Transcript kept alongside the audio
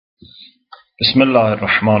بسم الله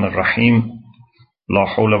الرحمن الرحيم لا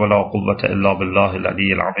حول ولا قوة إلا بالله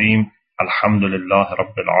العلي العظيم الحمد لله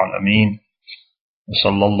رب العالمين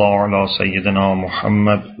وصلى الله على سيدنا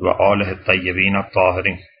محمد وآله الطيبين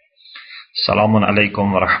الطاهرين. Assalamu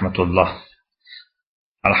alaikum wa rahmatullah.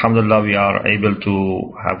 Alhamdulillah, we are able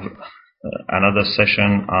to have another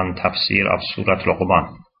session on Tafseer of Surah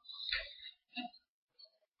Luqman.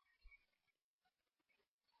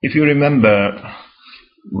 If you remember,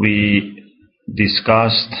 we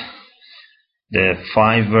discussed the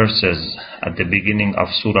 5 verses at the beginning of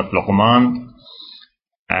Surah Luqman,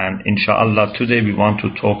 and inshallah today we want to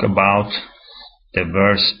talk about the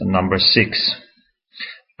verse number 6.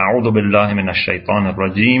 أعوذ بالله من الشيطان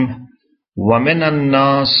الرجيم ومن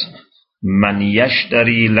الناس من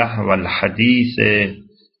يشتري لهو الحديث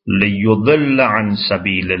ليضل عن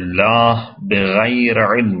سبيل الله بغير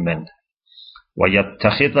علم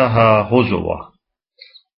ويتخذها هزوا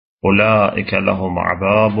أولئك لهم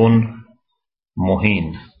عذاب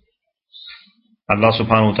مهين. Allah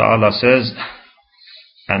subhanahu wa ta'ala says,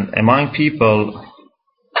 and among people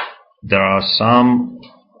there are some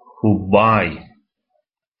who buy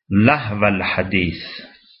lahw al-hadith.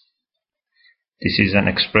 This is an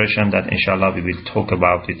expression that inshallah we will talk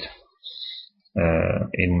about it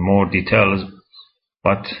in more details,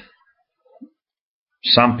 but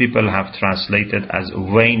some people have translated as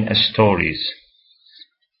vain stories,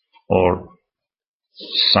 or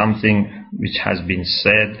something which has been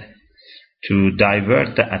said to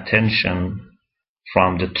divert the attention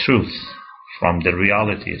from the truth, from the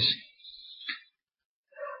realities.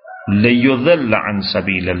 لِيُضِلَّ عَنْ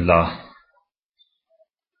سَبِيلِ اللَّهِ,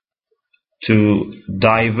 to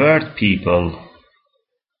divert people,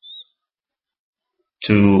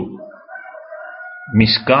 to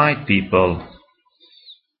misguide people,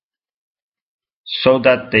 so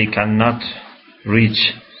that they cannot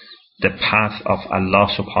reach the path of Allah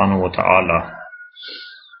subhanahu wa ta'ala.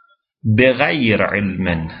 بِغَيْرِ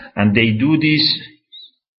عِلْمٍ, and they do this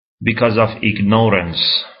because of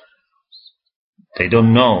ignorance. They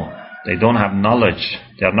don't know, they don't have knowledge,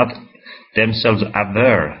 they are not themselves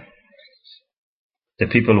aware. The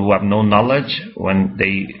people who have no knowledge, when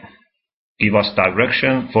they give us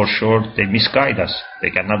direction, for sure they misguide us. They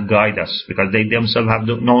cannot guide us because they themselves have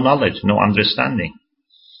no knowledge, no understanding.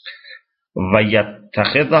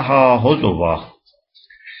 وَيَتَّخِذَهَا هُزُوًا,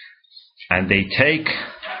 and they take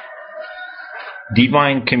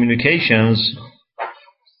divine communications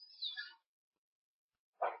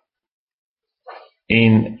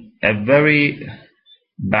in a very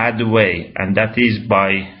bad way, and that is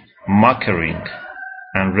by mocking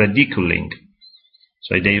and ridiculing.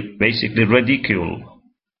 So they basically ridicule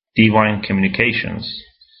divine communications,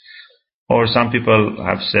 or some people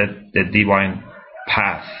have said the divine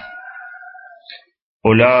path.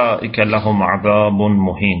 أُولَٰئِكَ لَهُمْ عَذَابٌ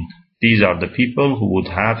مُهِينٌ, these are the people who would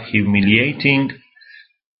have humiliating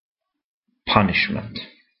punishment.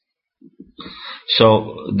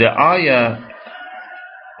 So the ayah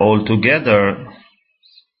altogether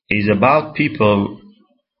is about people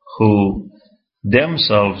who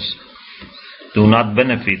themselves do not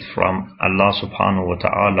benefit from Allah subhanahu wa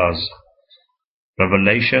ta'ala's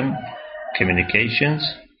revelation,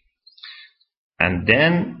 communications, and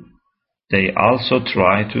then they also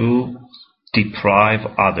try to deprive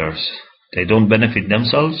others. They don't benefit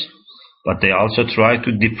themselves, but they also try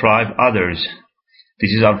to deprive others.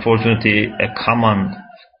 This is unfortunately a common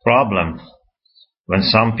problem. When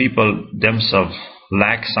some people themselves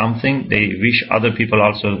lack something, they wish other people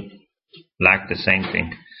also lack the same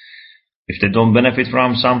thing. If they don't benefit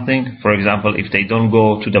from something, for example, if they don't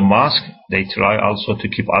go to the mosque, they try also to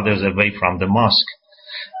keep others away from the mosque.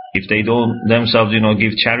 If they don't themselves,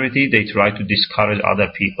 give charity, they try to discourage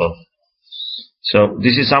other people. So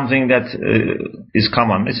this is something that is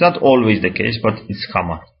common. It's not always the case, but it's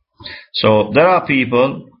common. So there are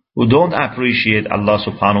people who don't appreciate Allah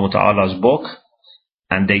subhanahu wa ta'ala's book,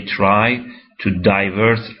 and they try to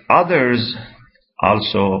divert others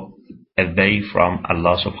also away from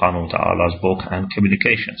Allah subhanahu wa ta'ala's book and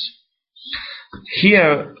communications.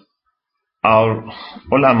 Here, our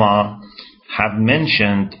ulama have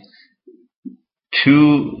mentioned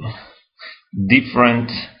 2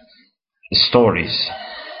 different stories,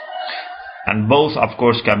 and both of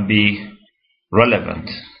course can be relevant.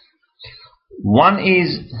 One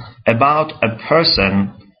is about a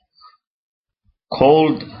person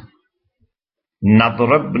called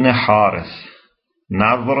Nadr ibn Harith.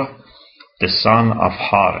 Nadr, the son of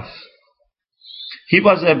Harith. He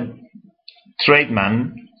was a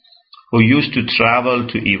tradesman who used to travel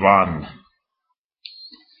to Iran.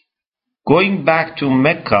 Going back to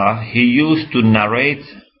Mecca, he used to narrate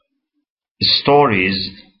stories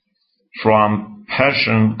from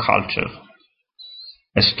Persian culture,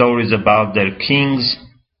 stories about their kings,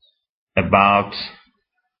 about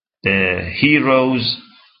the heroes,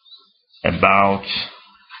 about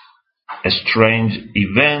strange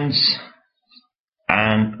events,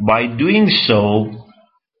 and by doing so,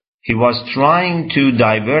 he was trying to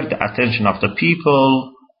divert the attention of the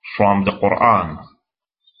people from the Quran.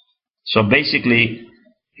 So basically,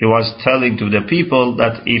 he was telling to the people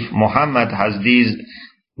that if Muhammad has these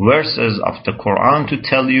verses of the Quran to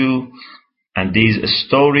tell you, and these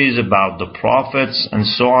stories about the prophets and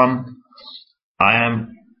so on, I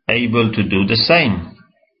am able to do the same.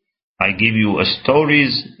 I give you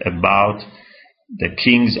stories about the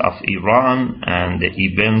kings of Iran and the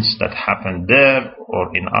events that happened there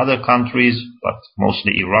or in other countries, but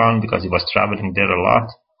mostly Iran because he was traveling there a lot.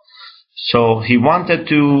 So he wanted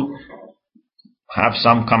to have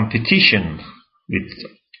some competition with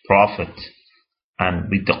Prophet and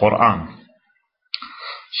with the Quran.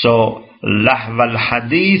 So Lahv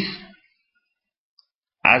al-Hadith,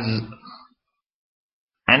 as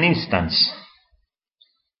an instance,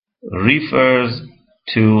 refers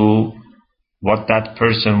to what that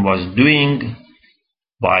person was doing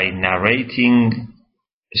by narrating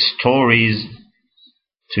stories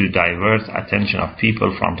to divert attention of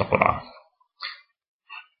people from the Quran.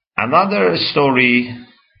 Another story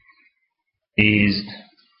is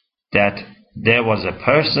that there was a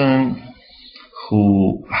person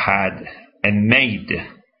who had a maid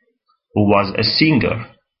who was a singer,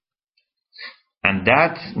 and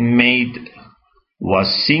that maid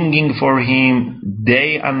was singing for him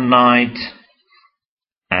day and night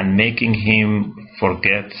and making him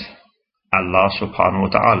forget Allah subhanahu wa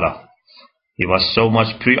ta'ala. He was so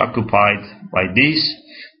much preoccupied by this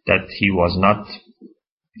that he was not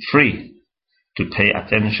free to pay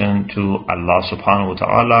attention to Allah subhanahu wa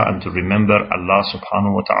ta'ala and to remember Allah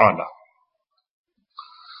subhanahu wa ta'ala.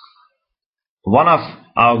 One of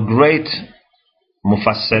our great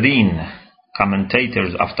mufassirin,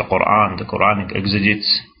 commentators of the Quran, the Quranic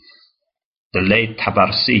exegetes, the late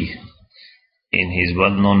Tafseer, in his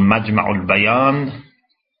well-known Majma'ul Bayan,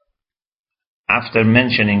 after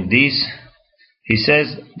mentioning this, he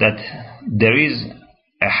says that there is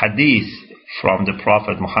a hadith from the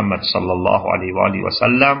Prophet Muhammad sallallahu alaihi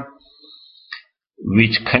wasallam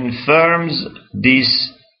which confirms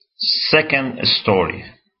this second story,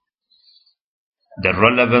 the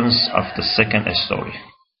relevance of the second story.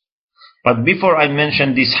 But before I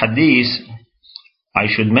mention this hadith, I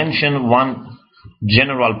should mention one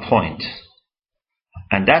general point,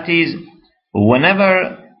 and that is,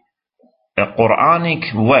 whenever a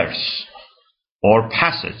Quranic verse or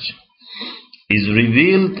passage is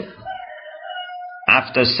revealed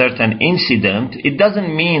after a certain incident, it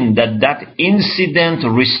doesn't mean that that incident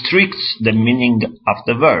restricts the meaning of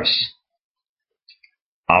the verse.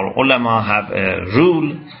 Our ulama have a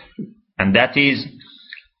rule, and that is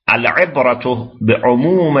al-ibratu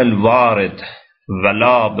bi'umum al-warid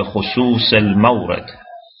wala bi-khusus al-mawrid.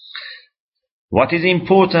 What is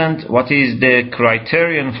important, what is the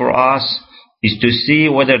criterion for us, is to see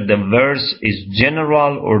whether the verse is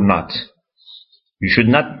general or not. You should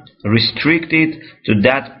not restrict it to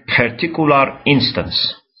that particular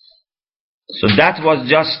instance. So that was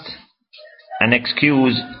just an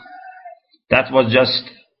excuse, that was just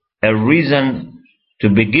a reason to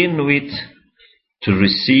begin with to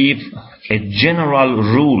receive a general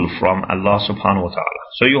rule from Allah subhanahu wa ta'ala.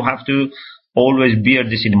 So you have to always bear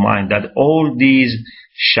this in mind, that all these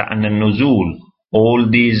sha'n al-nuzul, all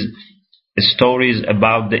these stories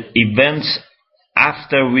about the events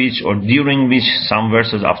after which or during which some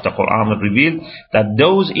verses of the Quran were revealed, that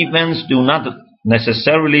those events do not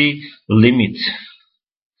necessarily limit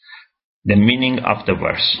the meaning of the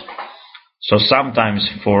verse. So sometimes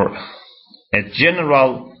for a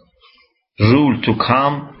general rule to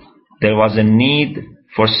come, there was a need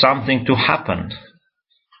for something to happen,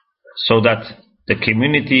 so that the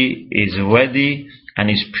community is ready and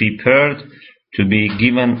is prepared to be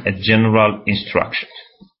given a general instruction.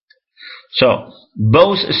 So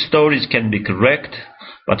both stories can be correct,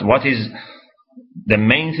 but what is the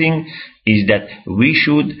main thing is that we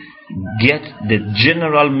should get the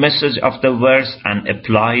general message of the verse and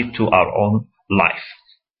apply it to our own life,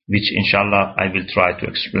 which inshallah I will try to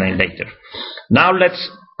explain later. Now let's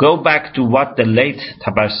go back to what the late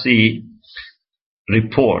Tafseer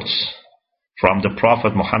reports from the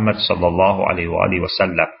Prophet Muhammad sallallahu alaihi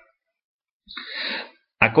wasallam.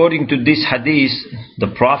 According to this hadith,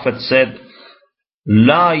 the Prophet said,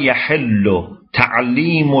 لا يحل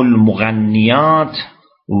تعليم المغنيات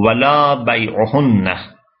ولا بيعهن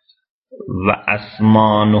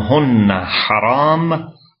وأثمانهن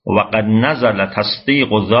حرام وقد نزل تصديق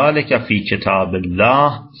ذلك في كتاب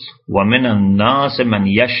الله ومن الناس من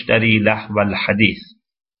يشتري لهو الحديث.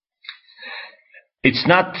 It's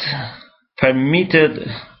not permitted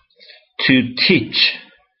to teach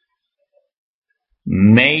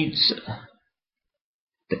maids,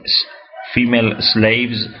 female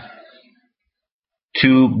slaves,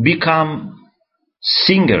 to become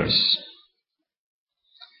singers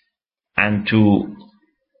and to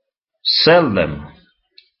sell them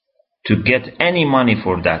to get any money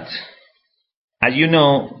for that. As you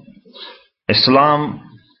know, Islam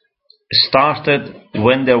started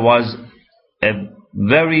when there was a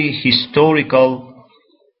very historical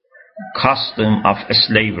custom of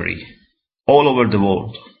slavery all over the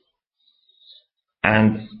world.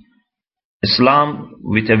 And Islam,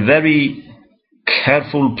 with a very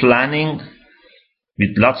careful planning,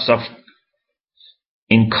 with lots of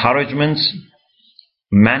encouragements,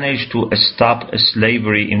 managed to stop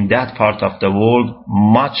slavery in that part of the world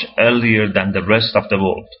much earlier than the rest of the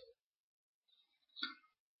world.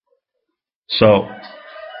 So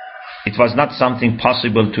it was not something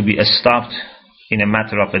possible to be stopped in a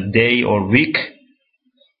matter of a day or week,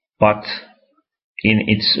 but in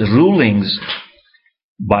its rulings,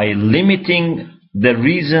 by limiting the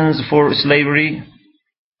reasons for slavery,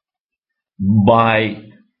 by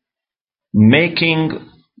making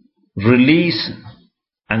release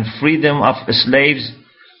and freedom of slaves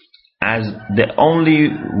as the only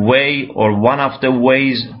way or one of the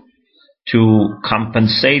ways to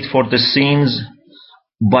compensate for the sins,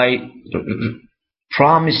 by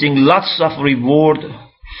promising lots of reward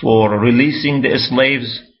for releasing the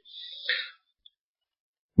slaves,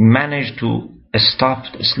 managed to stop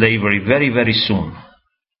slavery very, very soon.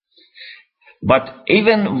 But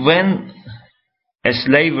even when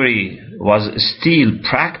slavery was still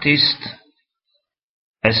practiced,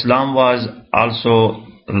 Islam was also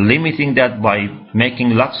limiting that by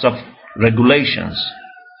making lots of regulations.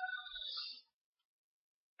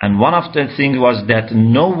 And one of the things was that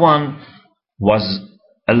no one was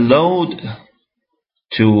allowed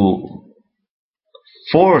to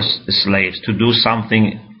force slaves to do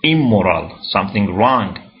something immoral, something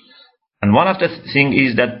wrong. And one of the things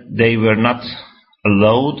is that they were not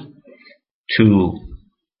allowed to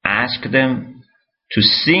ask them to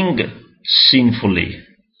sing sinfully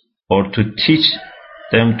or to teach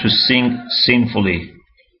them to sing sinfully.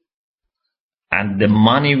 And the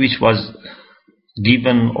money which was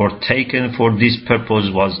given or taken for this purpose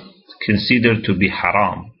was considered to be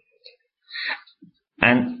haram.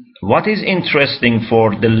 And what is interesting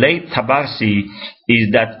for the late Tabarsi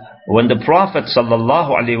is that when the Prophet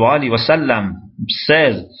ﷺ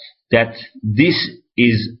says that this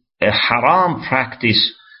is a haram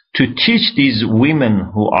practice to teach these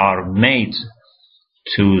women who are made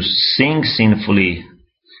to sing sinfully,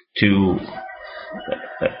 to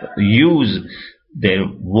use their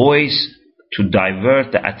voice to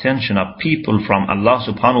divert the attention of people from Allah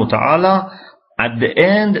subhanahu wa ta'ala, at the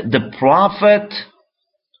end the Prophet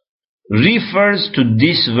refers to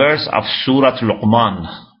this verse of Surah Luqman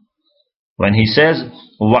when he says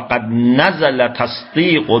وَقَدْ نَزَلَ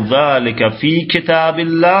تَصْدِيقُ ذَلِكَ فِي كِتَابِ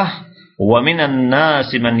اللَّهِ وَمِنَ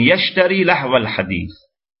النَّاسِ مَنْ يَشْتَرِي لَهْوَ الْحَدِيثِ.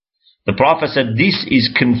 The Prophet said this is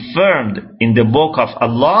confirmed in the book of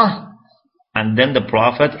Allah, and then the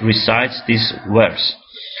Prophet recites this verse.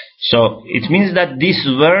 So it means that this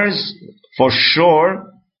verse for sure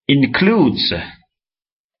includes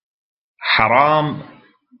haram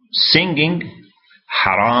singing,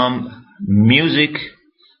 haram music,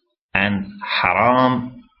 and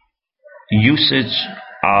haram usage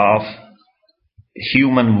of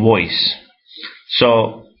human voice.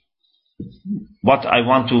 So what I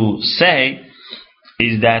want to say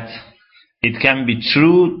is that it can be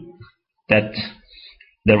true that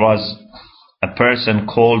there was a person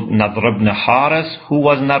called Nadr ibn Harith who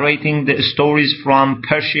was narrating the stories from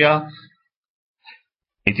Persia.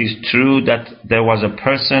 It is true that there was a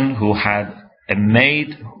person who had a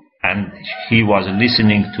maid and he was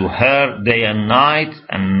listening to her day and night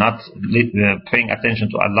and not paying attention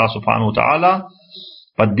to Allah subhanahu wa ta'ala.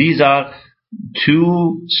 But these are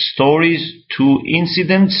two stories, two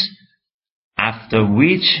incidents after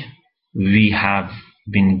which we have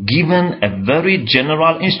been given a very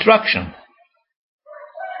general instruction.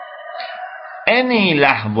 Any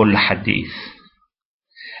lahbul hadith,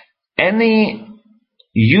 any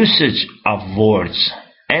usage of words,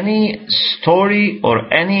 any story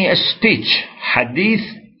or any speech, hadith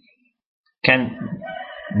can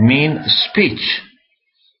mean speech.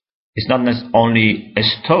 It's not only a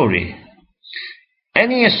story.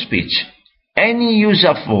 Any speech, any use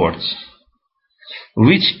of words,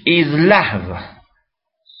 which is lahv,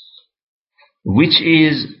 which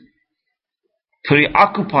is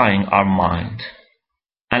preoccupying our mind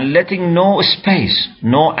and letting no space,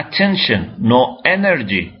 no attention, no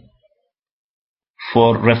energy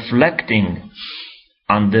for reflecting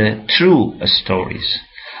on the true stories,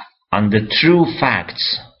 on the true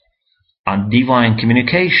facts, on divine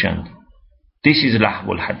communication. This is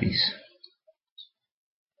lahwul hadith.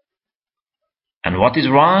 And what is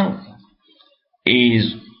wrong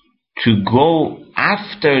is to go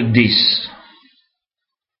after this,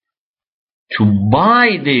 to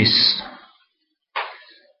buy this.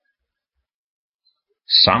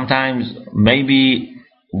 Sometimes maybe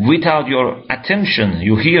without your attention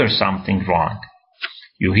you hear something wrong.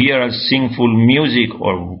 You hear a sinful music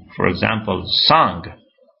or, for example, song,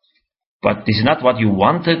 but this is not what you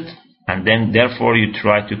wanted, and then therefore you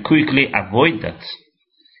try to quickly avoid that.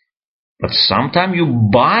 But sometimes you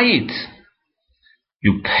buy it,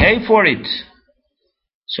 you pay for it.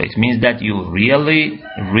 So it means that you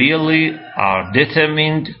really are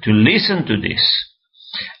determined to listen to this.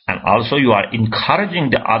 And also you are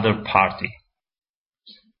encouraging the other party.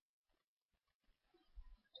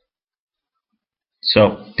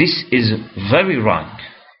 So this is very wrong.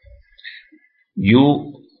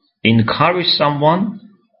 You encourage someone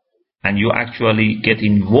and you actually get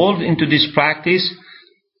involved into this practice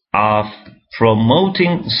of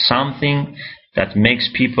promoting something that makes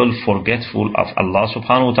people forgetful of Allah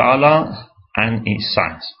subhanahu wa ta'ala and His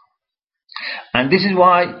signs. And this is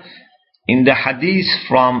why in the hadith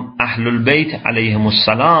from Ahlul Bayt alayhimus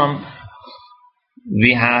salam,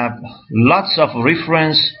 we have lots of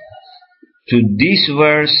reference to this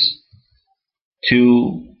verse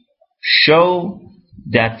to show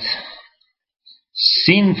that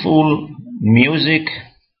sinful music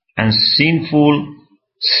and sinful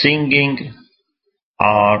singing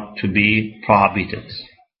are to be prohibited.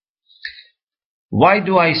 Why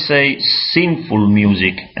do I say sinful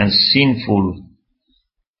music and sinful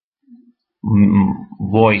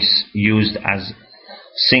voice used as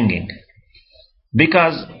singing?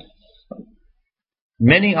 Because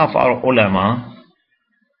many of our ulama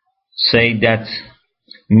say that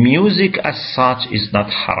music as such is not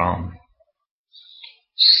haram.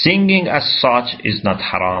 Singing as such is not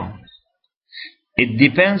haram. It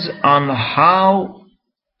depends on how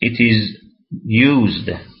it is used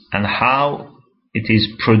and how it is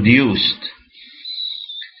produced.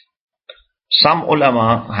 Some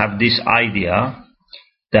ulama have this idea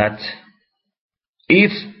that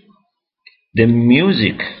if the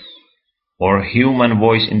music or human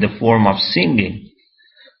voice in the form of singing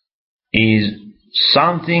is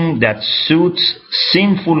something that suits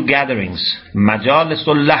sinful gatherings,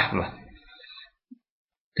 majalisul lahw,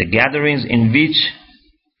 the gatherings in which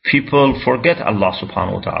people forget Allah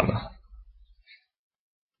subhanahu wa ta'ala,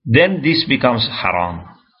 then this becomes haram.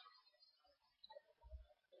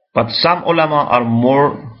 But some ulama are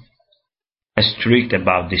more strict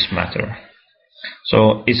about this matter.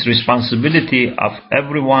 So it's responsibility of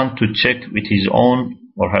everyone to check with his own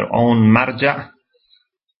or her own marja,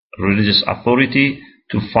 religious authority,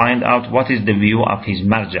 to find out what is the view of his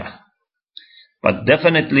marja. But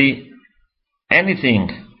definitely anything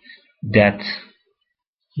that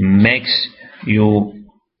makes you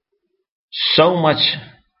so much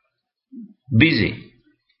busy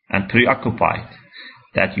and preoccupied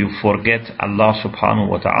that you forget Allah subhanahu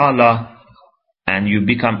wa ta'ala and you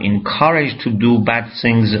become encouraged to do bad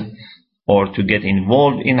things or to get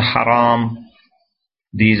involved in haram,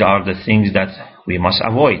 these are the things that we must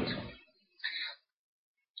avoid.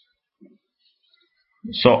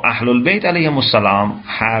 So Ahlul Bayt alayhimus salam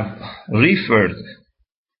have referred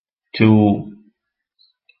to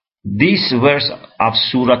this verse of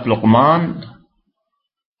Surah Luqman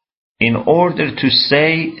in order to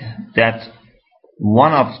say that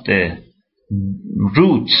one of the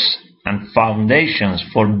roots and foundations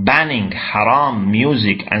for banning haram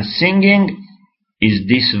music and singing is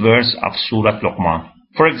this verse of Surah Luqman.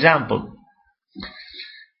 For example,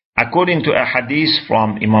 according to a hadith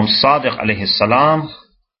from Imam Sadiq alayhi salam,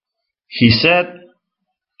 he said,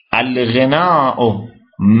 Al-ghina'u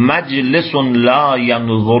majlisun la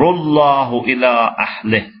yanzurullahu ila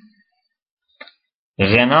ahlih.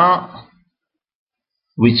 Ghina,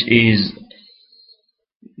 which is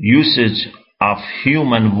usage of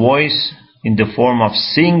human voice in the form of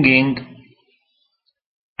singing,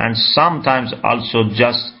 and sometimes also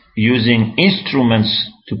just using instruments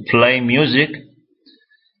to play music,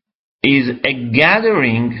 is a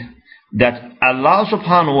gathering that Allah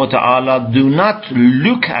subhanahu wa ta'ala do not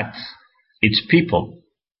look at its people.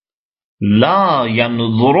 La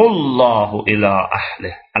yanzurullahu ila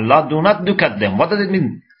ahlih. Allah do not look at them. What does it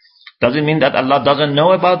mean? Does it mean that Allah doesn't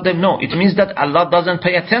know about them? No, it means that Allah doesn't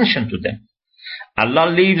pay attention to them. Allah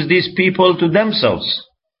leaves these people to themselves.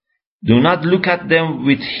 Do not look at them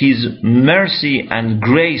with His mercy and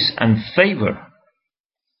grace and favor.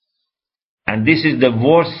 And this is the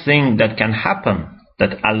worst thing that can happen,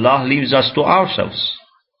 that Allah leaves us to ourselves.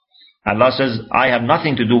 Allah says, I have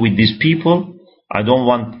nothing to do with these people. I don't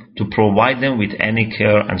want to provide them with any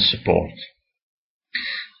care and support.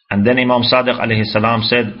 And then Imam Sadiq alayhi salam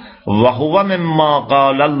said, وَهُوَ مِمَّا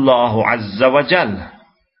قَالَ اللَّهُ عَزَّ وَجَلَّ.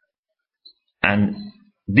 And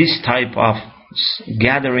this type of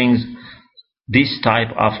gatherings, this type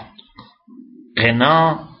of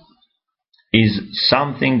ghina is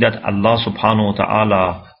something that Allah subhanahu wa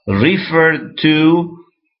ta'ala referred to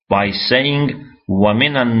by saying,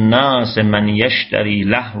 وَمِنَ النَّاسِ مَنْ يَشْتَرِي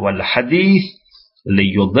لَهْوَ الْحَدِيثِ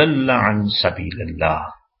لِيُضِلَّ عَنْ سَبِيلِ اللَّهِ.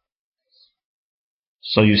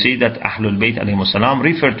 So you see that Ahlul Bayt alayhimu salam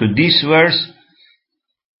refer to this verse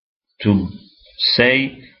to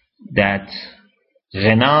say that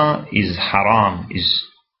ghina is haram, is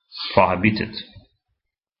prohibited.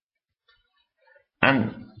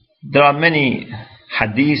 And there are many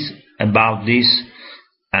hadiths about this,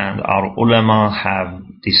 and our ulama have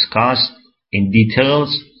discussed in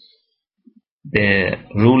details the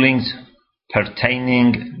rulings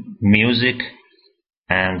pertaining music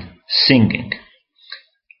and singing.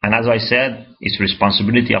 And as I said, it's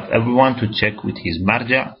responsibility of everyone to check with his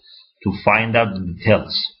marja to find out the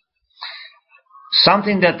details.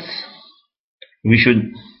 Something that we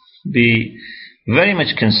should be very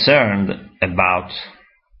much concerned about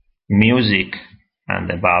music and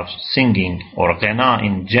about singing or ghina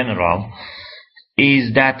in general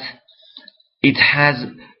is that it has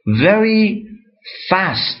very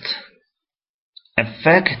fast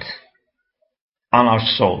effect on our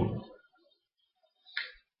soul.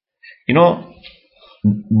 You know,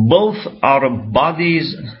 both our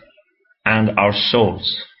bodies and our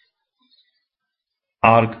souls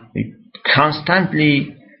are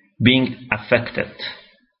constantly being affected.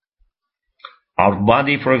 Our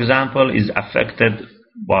body, for example, is affected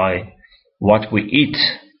by what we eat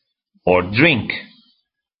or drink,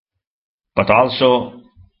 but also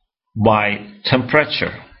by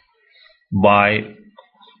temperature, by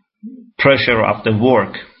pressure of the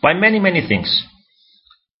work, by many, many things.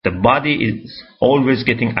 The body is always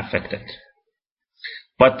getting affected.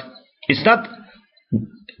 But it's not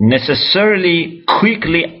necessarily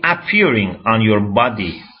quickly appearing on your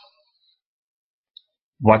body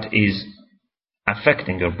what is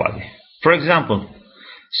affecting your body. For example,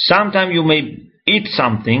 sometimes you may eat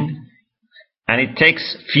something and it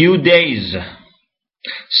takes few days.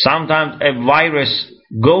 Sometimes a virus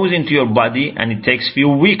goes into your body and it takes few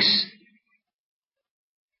weeks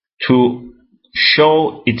to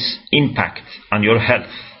show its impact on your health.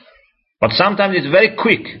 But sometimes it's very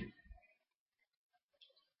quick.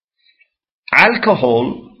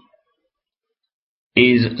 Alcohol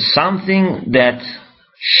is something that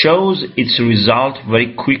shows its result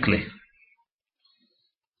very quickly.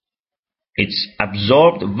 It's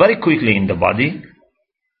absorbed very quickly in the body.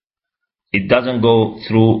 It doesn't go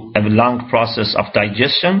through a long process of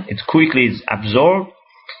digestion. It quickly is absorbed,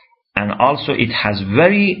 and also it has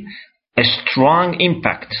very a strong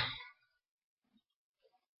impact.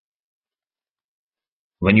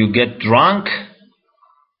 When you get drunk,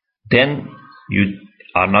 then you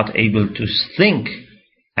are not able to think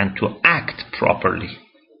and to act properly.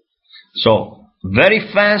 So, very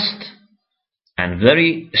fast and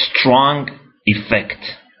very strong effect.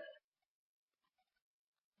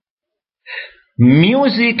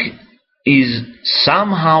 Music is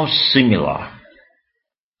somehow similar.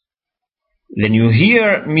 When you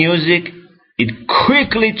hear music, it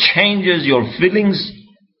quickly changes your feelings,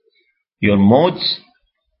 your moods,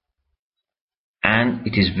 and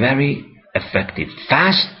it is very effective,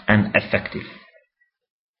 fast and effective.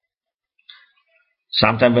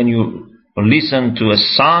 Sometimes when you listen to a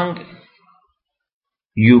song,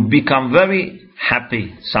 you become very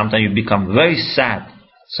happy. Sometimes you become very sad.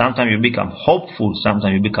 Sometimes you become hopeful.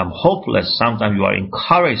 Sometimes you become hopeless. Sometimes you are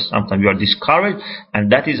encouraged. Sometimes you are discouraged. And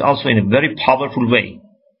that is also in a very powerful way.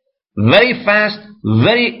 Very fast,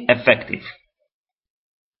 very effective.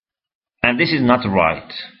 And this is not right.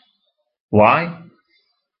 Why?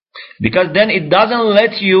 Because then it doesn't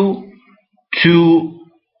let you to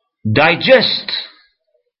digest.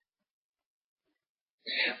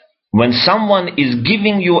 When someone is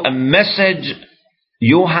giving you a message,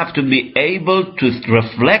 you have to be able to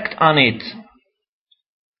reflect on it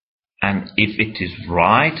And if it is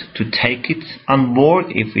right, to take it on board.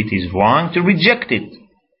 If it is wrong, to reject it.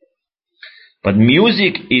 But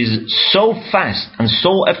music is so fast and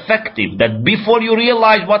so effective that before you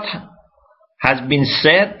realize what has been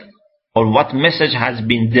said or what message has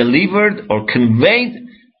been delivered or conveyed,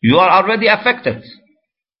 you are already affected.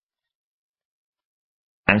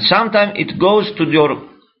 And sometimes it goes to your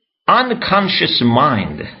unconscious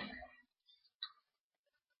mind.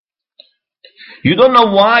 You don't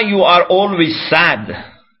know why you are always sad,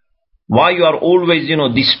 why you are always,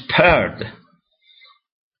 despaired.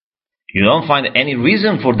 You don't find any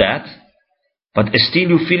reason for that, but still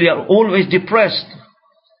you feel you are always depressed.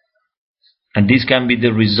 And this can be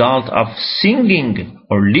the result of singing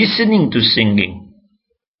or listening to singing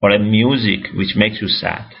or a music which makes you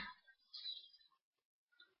sad.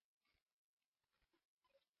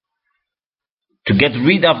 To get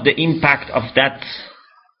rid of the impact of that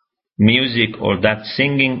music or that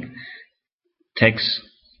singing takes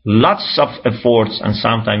lots of efforts, and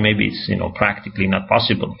sometimes maybe it's practically not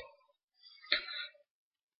possible.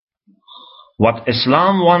 What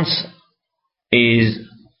Islam wants is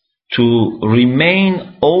to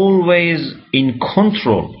remain always in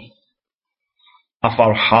control of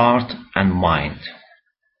our heart and mind.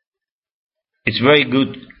 It's very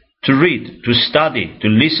good to read, to study, to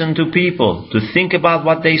listen to people, to think about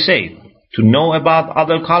what they say, to know about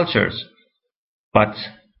other cultures. But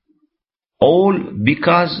all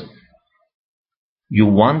because you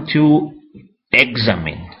want to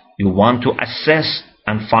examine, you want to assess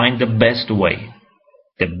and find the best way,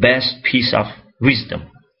 the best piece of wisdom.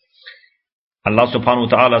 Allah subhanahu wa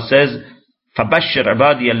ta'ala says, فَبَشِّرْ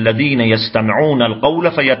عِبَادِيَ الَّذِينَ يَسْتَمِعُونَ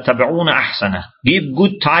الْقَوْلَ فَيَتَّبِعُونَ أَحْسَنَهُ. Give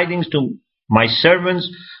good tidings to my servants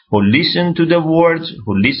who listen to the words,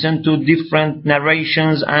 who listen to different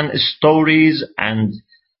narrations and stories and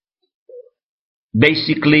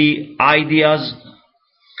basically ideas,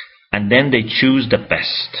 and then they choose the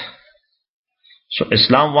best. So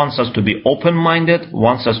Islam wants us to be open-minded,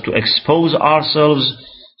 wants us to expose ourselves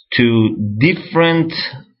to different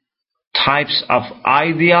types of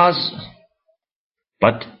ideas,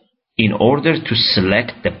 but in order to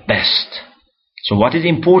select the best. So what is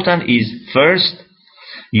important is, first,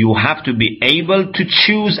 you have to be able to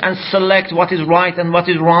choose and select what is right and what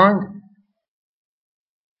is wrong.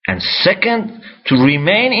 And second, to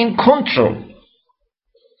remain in control.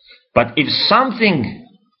 But if something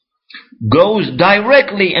goes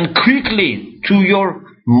directly and quickly to your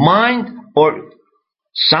mind, or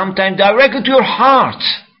sometimes directly to your heart,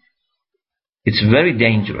 it's very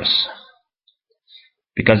dangerous.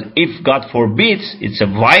 Because if, God forbids, it's a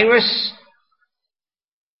virus,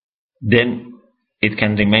 then it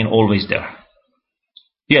can remain always there.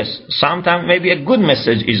 Yes, sometimes maybe a good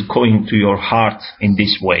message is going to your heart in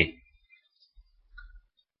this way.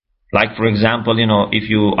 Like, for example, if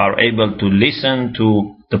you are able to listen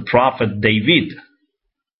to the prophet Dawood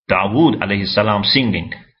alayhi salam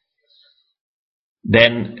singing,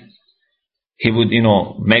 then he would,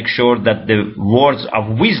 make sure that the words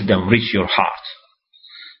of wisdom reach your heart.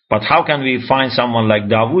 But how can we find someone like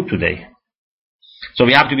Dawood today? So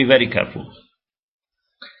we have to be very careful.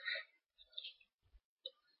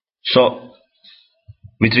 So,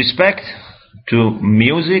 with respect to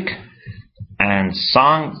music and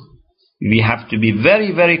song, we have to be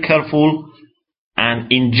very, very careful.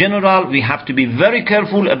 And in general, we have to be very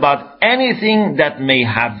careful about anything that may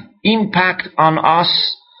have impact on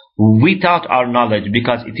us without our knowledge,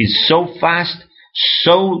 because it is so fast,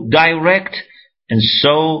 so direct, and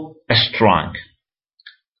so strong.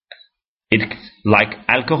 It's like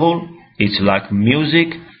alcohol, it's like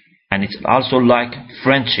music, and it's also like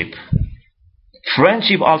friendship.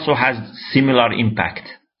 Friendship also has similar impact.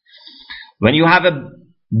 When you have a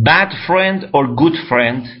bad friend or good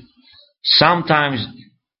friend, sometimes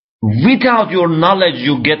without your knowledge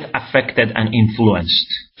you get affected and influenced.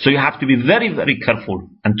 So you have to be very, very careful,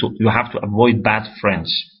 and you have to avoid bad friends.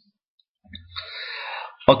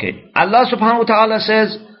 Okay, Allah subhanahu wa ta'ala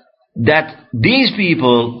says that these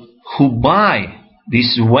people who buy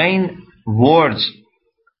these vain words,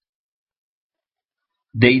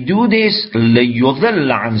 they do this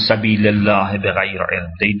لِيُضِلَّ عَنْ سَبِيلِ اللَّهِ بِغَيْرِ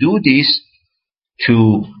عِلْمٍ. They do this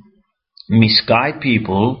to misguide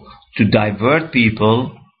people, to divert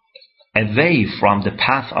people away from the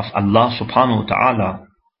path of Allah subhanahu wa ta'ala.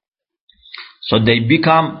 So they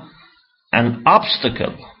become an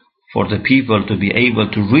obstacle for the people to be able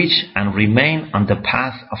to reach and remain on the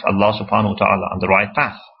path of Allah subhanahu wa ta'ala, on the right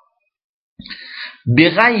path.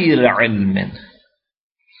 بِغَيْرِ عِلْمٍ.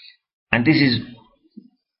 And this is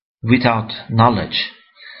without knowledge.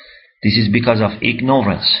 This is because of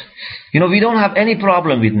ignorance. We don't have any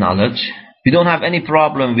problem with knowledge. We don't have any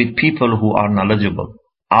problem with people who are knowledgeable.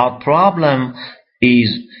 Our problem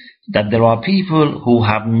is that there are people who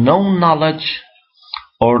have no knowledge,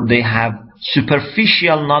 or they have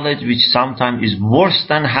superficial knowledge, which sometimes is worse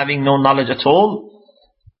than having no knowledge at all.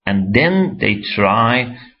 And then they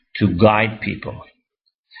try to guide people.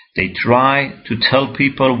 They try to tell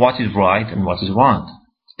people what is right and what is wrong.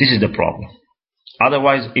 This is the problem.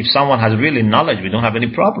 Otherwise, if someone has really knowledge, we don't have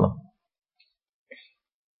any problem.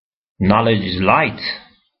 Knowledge is light.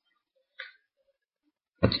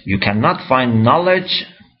 But you cannot find knowledge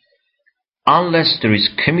unless there is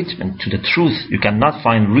commitment to the truth. You cannot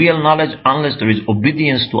find real knowledge unless there is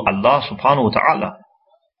obedience to Allah subhanahu wa ta'ala.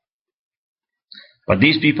 But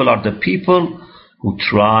these people are the people who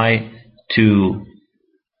try to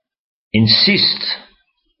insist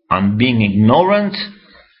on being ignorant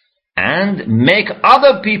and make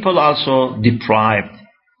other people also deprived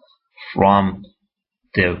from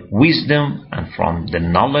the wisdom and from the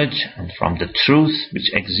knowledge and from the truth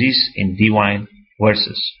which exists in divine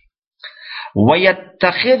verses.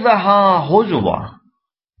 وَيَتَّخِذَهَا هُزُوًا.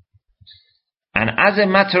 And as a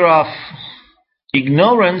matter of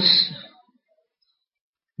ignorance,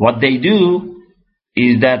 what they do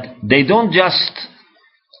is that they don't just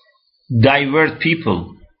divert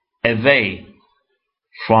people away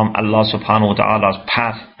from Allah subhanahu wa ta'ala's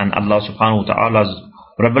path and Allah subhanahu wa ta'ala's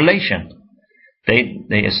revelation.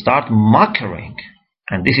 They start mocking,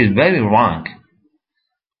 and this is very wrong.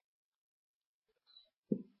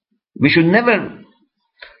 We should never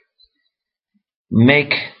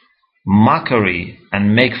make mockery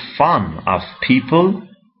and make fun of people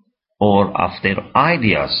or of their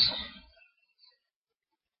ideas.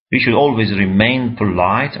 We should always remain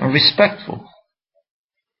polite and respectful.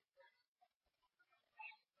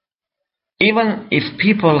 Even if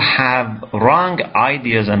people have wrong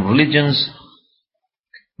ideas and religions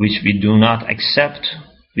which we do not accept,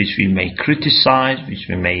 which we may criticize, which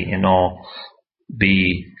we may,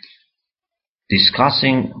 be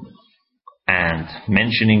discussing and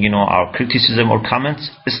mentioning, our criticism or comments,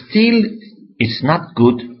 still it's not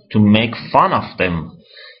good to make fun of them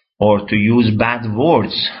or to use bad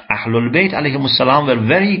words. Ahlul Bayt alayhimus salam were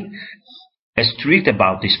very strict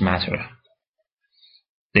about this matter.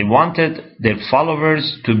 They wanted their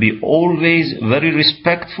followers to be always very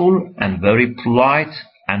respectful and very polite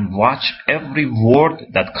and watch every word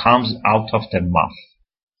that comes out of their mouth.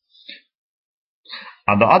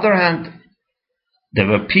 On the other hand, there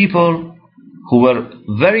were people who were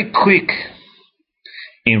very quick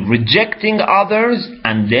in rejecting others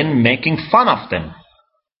and then making fun of them.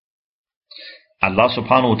 Allah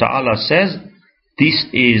subhanahu wa ta'ala says this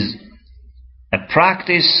is a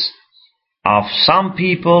practice of some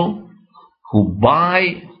people who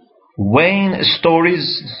buy vain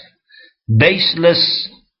stories, baseless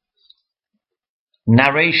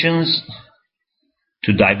narrations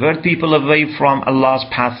to divert people away from Allah's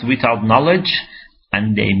path without knowledge,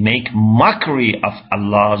 and they make mockery of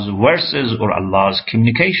Allah's verses or Allah's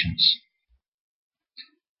communications.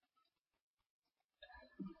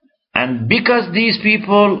 And because these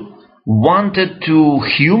people wanted to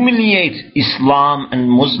humiliate Islam and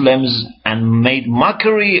Muslims and made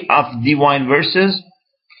mockery of divine verses,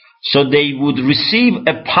 so they would receive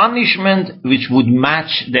a punishment which would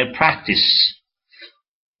match their practice.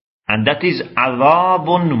 And that is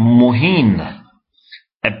adhabun muhin,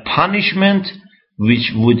 a punishment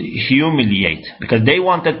which would humiliate, because they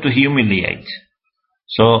wanted to humiliate.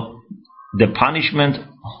 So the punishment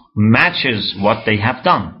matches what they have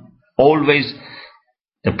done. Always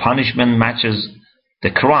the punishment matches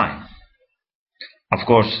the crime. Of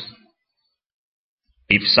course,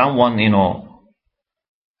 if someone,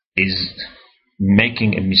 is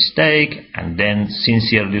making a mistake and then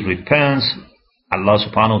sincerely repents, Allah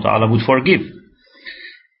subhanahu wa ta'ala would forgive.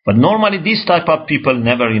 But normally this type of people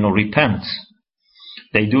never, repent.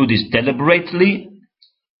 They do this deliberately,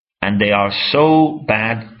 and they are so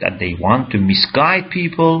bad that they want to misguide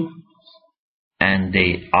people, and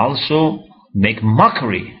they also make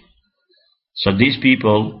mockery. So these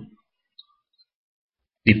people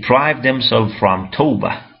deprive themselves from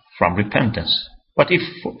tawbah, from repentance. But if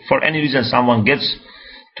for any reason someone gets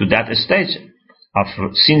to that stage of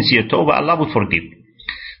sincere tawbah, Allah would forgive.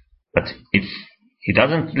 But if he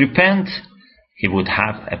doesn't repent, he would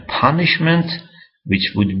have a punishment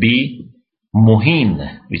which would be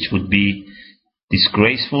muhin, which would be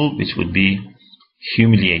disgraceful, which would be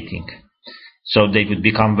humiliating. So they would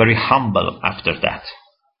become very humble after that.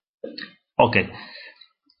 Okay,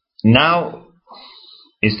 now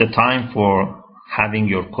is the time for having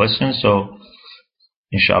your questions. So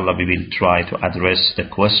Inshallah, we will try to address the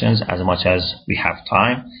questions as much as we have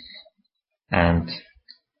time. And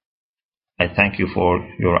I thank you for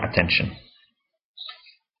your attention.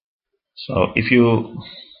 So if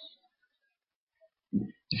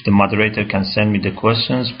the moderator can send me the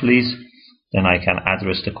questions, please, then I can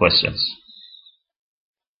address the questions.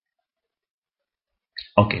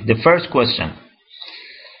 Okay, the first question.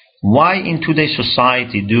 Why in today's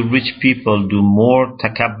society do rich people do more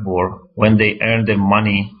takabbur when they earn their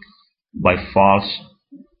money by false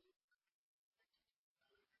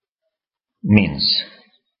means?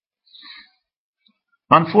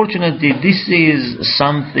 Unfortunately, this is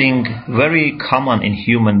something very common in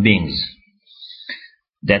human beings,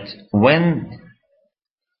 that when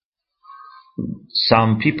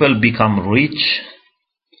some people become rich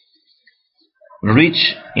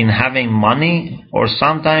in having money, or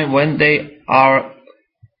sometimes when they are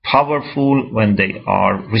powerful, when they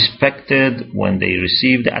are respected, when they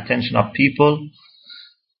receive the attention of people,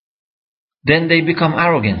 then they become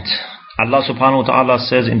arrogant. Allah subhanahu wa ta'ala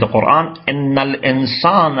says in the Quran, إِنَّ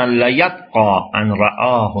الْإِنسَانَ لَيَطْغَى أَنْ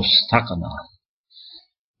رَآهُ اسْتَغْنَى.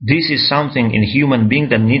 This is something in human being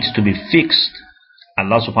that needs to be fixed.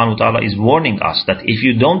 Allah subhanahu wa ta'ala is warning us that if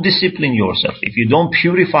you don't discipline yourself, if you don't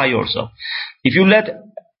purify yourself, if you let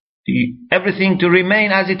everything to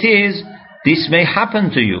remain as it is, this may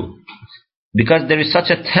happen to you. Because there is such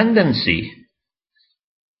a tendency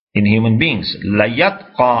in human beings.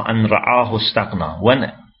 لَيَطْغَى أَنْ رَآهُ اسْتَغْنَى. When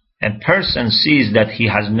a person sees that he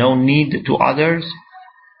has no need to others,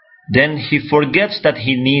 then he forgets that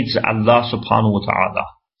he needs Allah subhanahu wa ta'ala.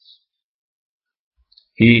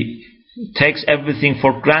 He takes everything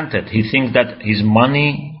for granted. He thinks that his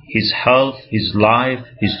money, his health, his life,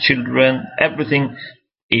 his children, everything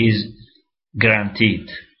is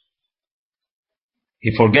guaranteed.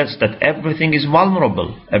 He forgets that everything is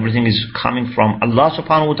vulnerable. Everything is coming from Allah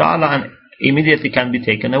subhanahu wa ta'ala and immediately can be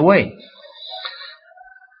taken away.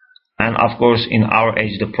 And of course, in our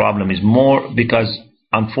age, the problem is more, because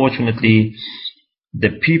unfortunately,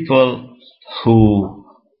 the people who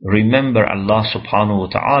remember Allah subhanahu wa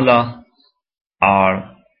ta'ala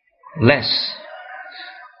are less.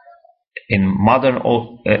 In modern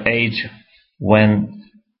age, when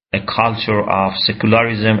a culture of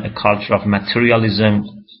secularism, a culture of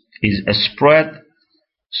materialism is spread,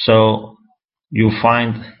 so you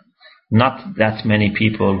find not that many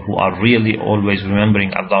people who are really always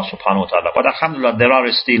remembering Allah subhanahu wa ta'ala. But alhamdulillah, there are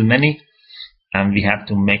still many, and we have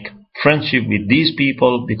to make friendship with these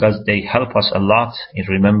people because they help us a lot in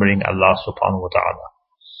remembering Allah subhanahu wa ta'ala.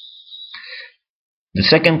 The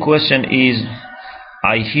second question is,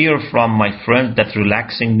 I hear from my friend that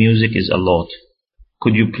relaxing music is allowed.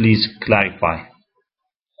 Could you please clarify?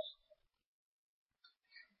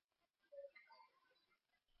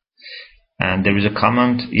 And there is a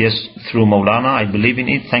comment, yes, through Maulana, I believe in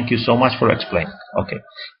it. Thank you so much for explaining. Okay,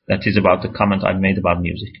 that is about the comment I made about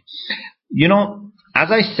music. You know, as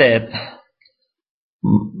I said,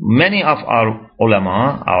 many of our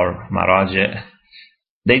ulama, our maraji,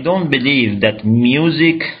 they don't believe that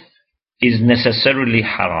music is necessarily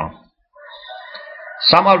haram.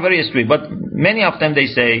 Some are very strict, but many of them, they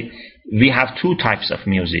say, we have two types of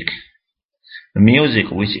music. Music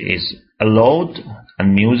which is allowed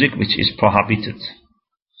and music which is prohibited.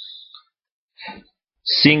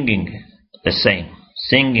 Singing, the same.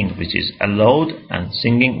 Singing which is allowed and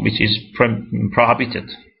singing which is prohibited.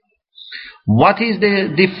 What is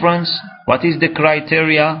the difference? What is the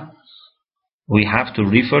criteria? We have to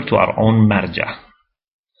refer to our own marja.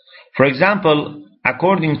 For example,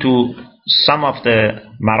 according to some of the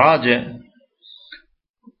maraji,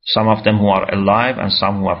 some of them who are alive and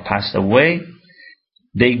some who have passed away,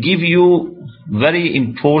 they give you very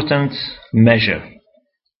important measure.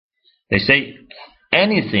 They say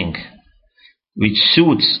anything which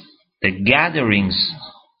suits the gatherings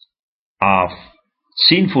of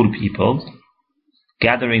sinful people,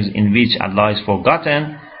 gatherings in which Allah is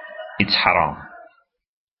forgotten, it's haram.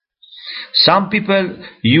 Some people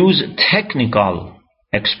use technical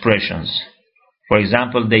expressions. For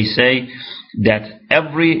example, they say that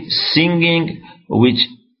every singing which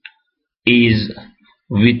is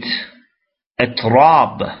with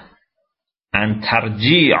itrab and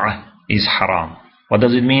tarji' is haram. What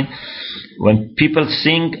does it mean? When people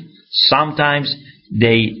sing, sometimes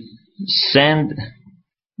they send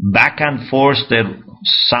back and forth their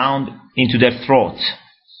sound into their throat.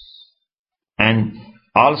 And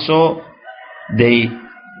also they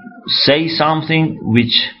say something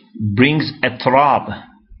which brings itrab.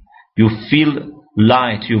 You feel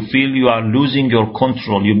light, you feel you are losing your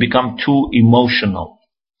control, you become too emotional.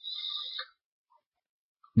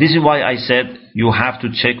 This is why I said you have to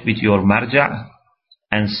check with your marja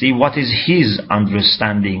and see what is his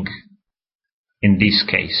understanding in this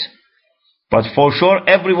case. But for sure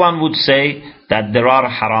everyone would say that there are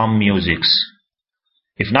haram musics.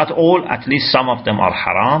 If not all, at least some of them are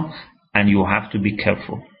haram, and you have to be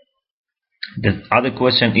careful. The other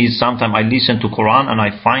question is, sometimes I listen to Quran and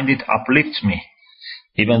I find it uplifts me,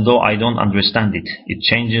 even though I don't understand it. It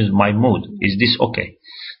changes my mood. Is this okay?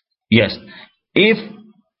 Yes. If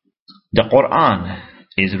the Quran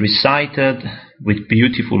is recited with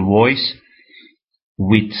beautiful voice,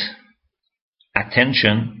 with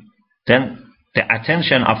attention, then the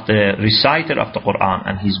attention of the reciter of the Quran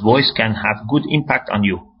and his voice can have good impact on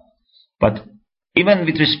you. But even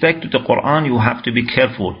with respect to the Quran, you have to be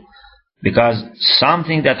careful, because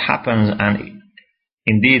something that happens, and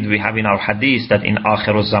indeed we have in our hadith that in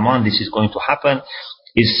Akhir Zaman this is going to happen,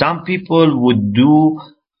 is some people would do,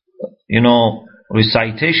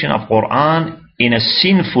 recitation of Quran in a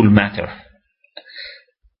sinful matter.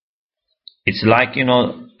 It's like, they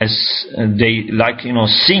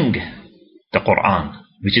sing the Quran,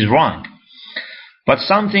 which is wrong. But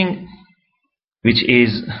something which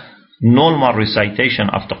is normal recitation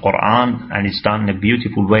of the Quran, and it's done in a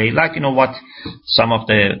beautiful way, like what some of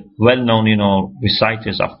the well-known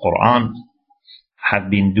reciters of Quran have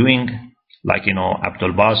been doing, like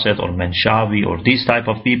Abdul Basit or Menshawi or these type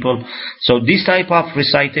of people. So this type of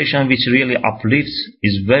recitation which really uplifts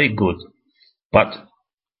is very good. But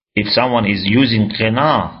if someone is using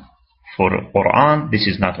qina for Quran, this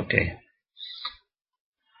is not okay.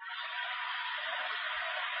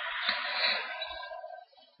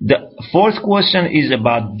 The fourth question is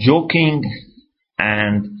about joking,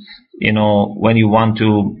 and when you want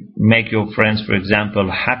to make your friends, for example,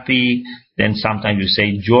 happy, then sometimes you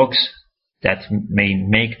say jokes that may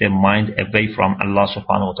make their mind away from Allah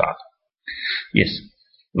subhanahu wa ta'ala. Yes,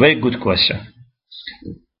 very good question.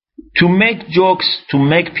 To make jokes, to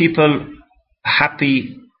make people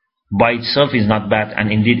happy by itself is not bad,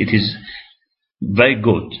 and indeed it is very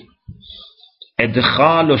good.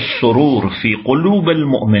 إدخال السرور في قلوب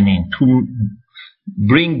المؤمنين, to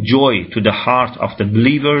bring joy to the heart of the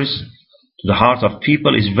believers, to the heart of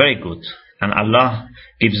people, is very good. And Allah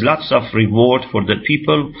gives lots of reward for the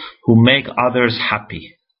people who make others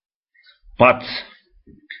happy. But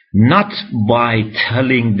not by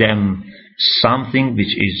telling them something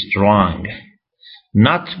which is wrong.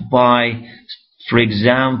 Not by, for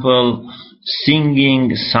example,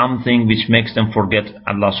 singing something which makes them forget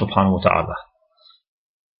Allah subhanahu wa ta'ala.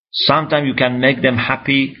 Sometimes you can make them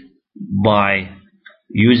happy by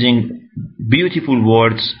using beautiful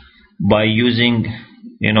words, by using,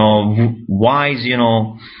 wise,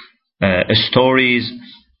 stories,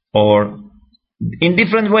 or in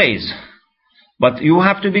different ways. But you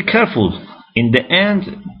have to be careful. In the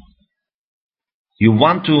end, you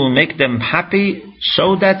want to make them happy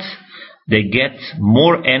so that they get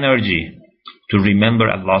more energy to remember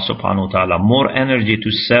Allah subhanahu wa ta'ala, more energy to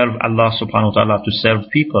serve Allah subhanahu wa ta'ala, to serve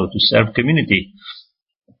people, to serve community.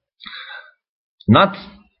 Not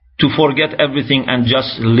to forget everything and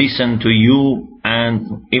just listen to you,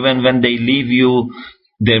 and even when they leave you,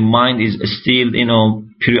 their mind is still,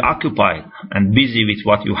 preoccupied and busy with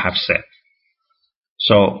what you have said.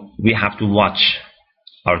 So we have to watch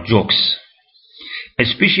our jokes.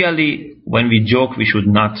 Especially when we joke, we should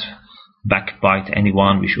not backbite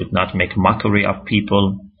anyone, we should not make mockery of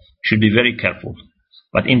people, should be very careful.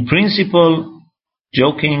 But in principle,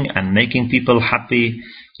 joking and making people happy,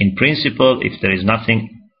 in principle, if there is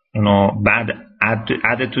nothing bad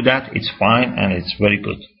added to that, it's fine and it's very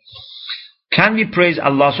good. Can we praise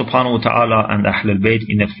Allah subhanahu wa ta'ala and Ahlul Bayt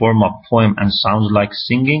in a form of poem and sounds like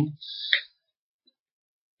singing?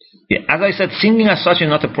 Yeah, as I said, singing as such is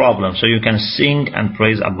not a problem. So you can sing and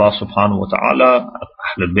praise Allah subhanahu wa ta'ala,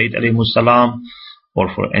 Ahlul Bayt alayhimus salam, or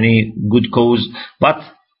for any good cause. But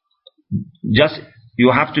just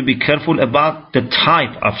you have to be careful about the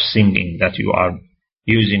type of singing that you are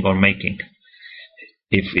using or making.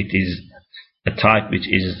 If it is a type which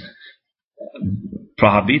is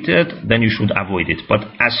prohibited, then you should avoid it. But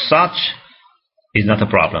as such, is not a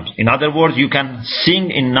problem. In other words, you can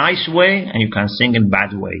sing in nice way and you can sing in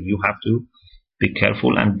bad way. You have to be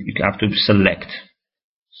careful and you have to select.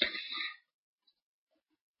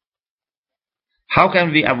 How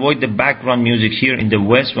can we avoid the background music here in the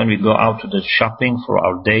West when we go out to the shopping for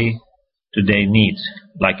our day-to-day needs,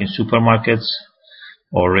 like in supermarkets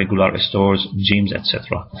or regular stores, gyms,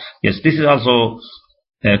 etc.? Yes, this is also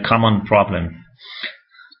a common problem.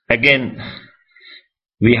 Again,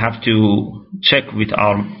 we have to check with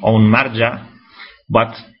our own marja,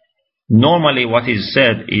 but normally what is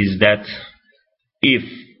said is that if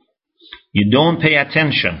you don't pay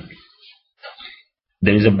attention,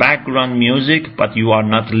 there is a background music, but you are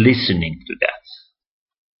not listening to that.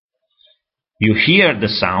 You hear the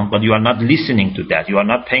sound, but you are not listening to that. You are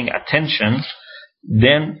not paying attention.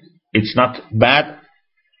 Then it's not bad,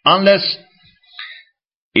 unless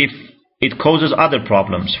if it causes other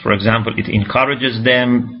problems. For example, it encourages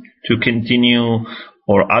them to continue,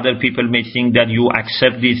 or other people may think that you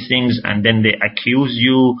accept these things and then they accuse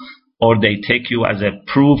you, or they take you as a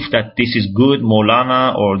proof that this is good.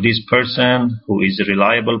 Maulana or this person who is a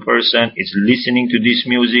reliable person is listening to this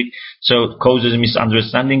music, so it causes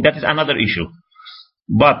misunderstanding. That is another issue.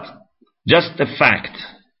 But just the fact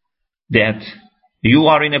that you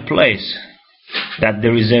are in a place that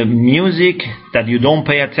there is a music that you don't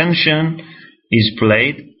pay attention is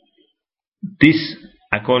played, this,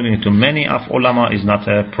 according to many of ulama, is not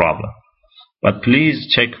a problem. But please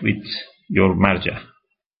check with your marja.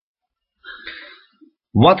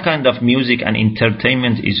 What kind of music and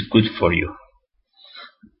entertainment is good for you?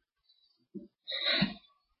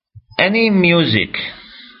 Any music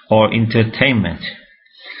or entertainment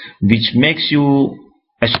which makes you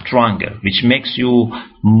stronger, which makes you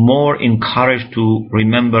more encouraged to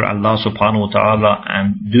remember Allah subhanahu wa ta'ala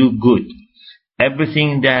and do good.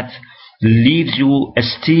 Everything that leaves you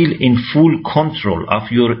still in full control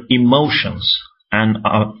of your emotions and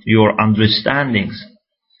of your understandings,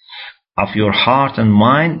 of your heart and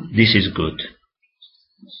mind, this is good.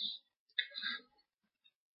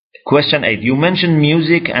 Question 8. You mentioned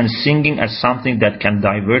music and singing as something that can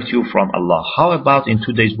divert you from Allah. How about in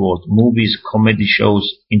today's world, movies, comedy shows,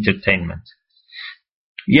 entertainment?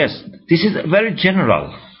 Yes, this is very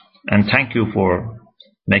general, and thank you for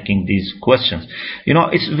making these questions.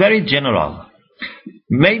 It's very general.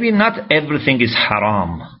 Maybe not everything is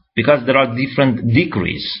haram, because there are different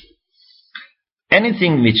degrees.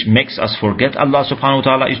 Anything which makes us forget Allah subhanahu wa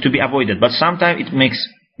ta'ala is to be avoided, but sometimes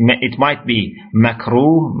it might be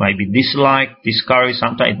makruh, might be disliked, discouraged,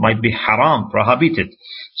 sometimes it might be haram, prohibited.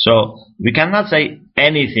 So we cannot say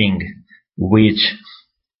anything which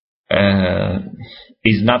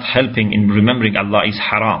is not helping in remembering Allah is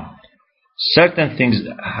haram. Certain things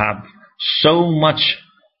have so much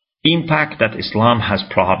impact that Islam has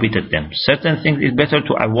prohibited them. Certain things is better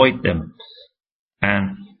to avoid them.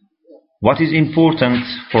 And what is important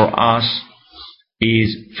for us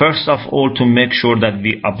is, first of all, to make sure that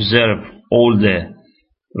we observe all the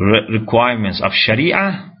requirements of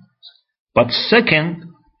Sharia. But second,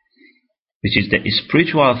 which is the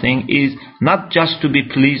spiritual thing, is not just to be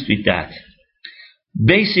pleased with that.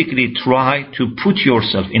 Basically, try to put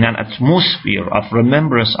yourself in an atmosphere of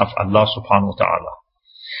remembrance of Allah subhanahu wa ta'ala.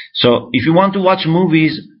 So, if you want to watch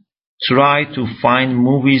movies, try to find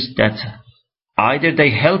movies that either they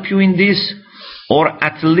help you in this, or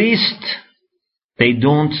at least they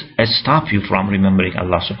don't stop you from remembering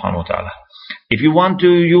Allah subhanahu wa ta'ala. If you want to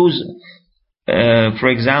use, for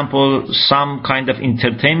example, some kind of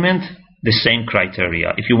entertainment, the same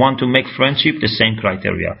criteria. If you want to make friendship, the same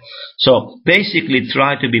criteria. So basically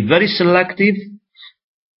try to be very selective,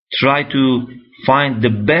 try to find the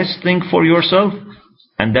best thing for yourself,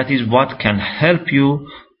 and that is what can help you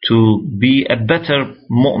to be a better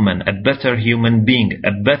mu'min, a better human being,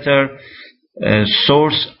 a better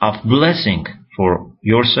source of blessing for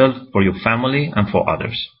yourself, for your family, and for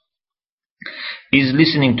others. Is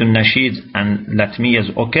listening to nasheeds and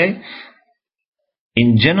latmiyas okay?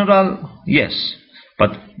 In general, yes.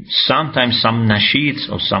 But sometimes some nasheeds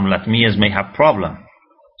or some latmiyas may have problem.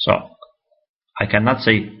 So I cannot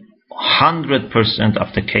say 100%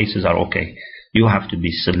 of the cases are okay. You have to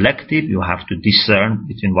be selective. You have to discern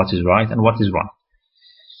between what is right and what is wrong.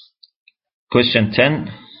 Question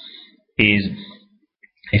 10 is,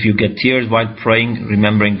 if you get tears while praying,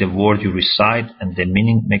 remembering the word you recite and the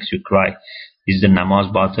meaning makes you cry, is the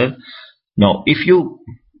namaz batil? No. If you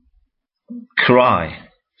cry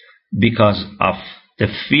because of the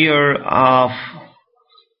fear of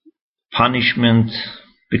punishment,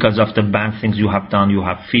 because of the bad things you have done, you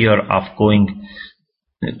have fear of going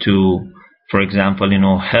to, for example,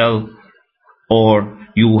 hell, or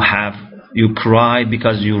you cry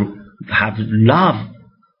because you have love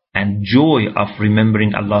and joy of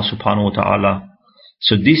remembering Allah subhanahu wa ta'ala,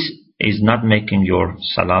 so this is not making your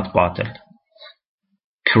salat batil.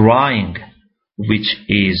 Crying which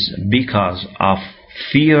is because of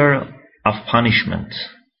fear of punishment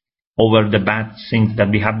over the bad things that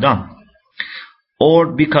we have done, or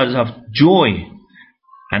because of joy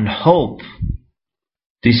and hope,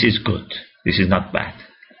 this is good, this is not bad.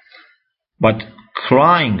 But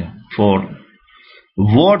crying for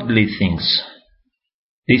worldly things,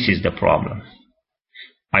 this is the problem.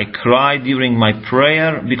 I cry during my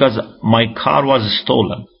prayer because my car was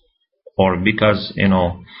stolen, or because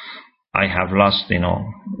I have lost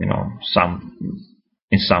some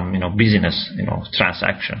business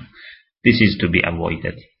transaction. This is to be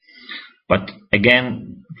avoided. But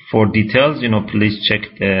again, for details, please check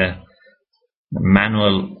the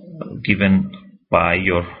manual given by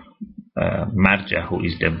your marja, who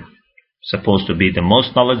is supposed to be the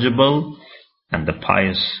most knowledgeable and the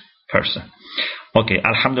pious person. Okay,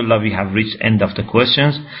 alhamdulillah, we have reached end of the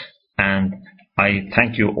questions, and I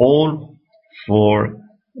thank you all for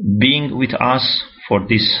being with us for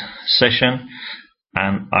this session,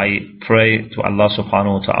 and I pray to Allah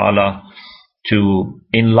subhanahu wa ta'ala to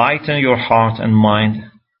enlighten your heart and mind,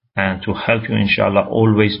 and to help you inshallah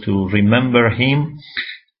always to remember Him,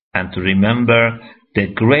 and to remember the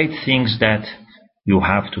great things that you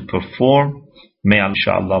have to perform. May Allah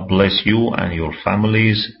inshallah bless you and your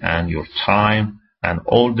families and your time and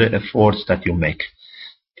all the efforts that you make.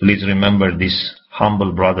 Please remember this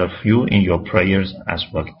humble brother of you in your prayers as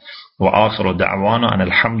well. Wa akhiru da'wana and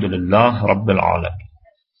alhamdulillah rabbil alamin.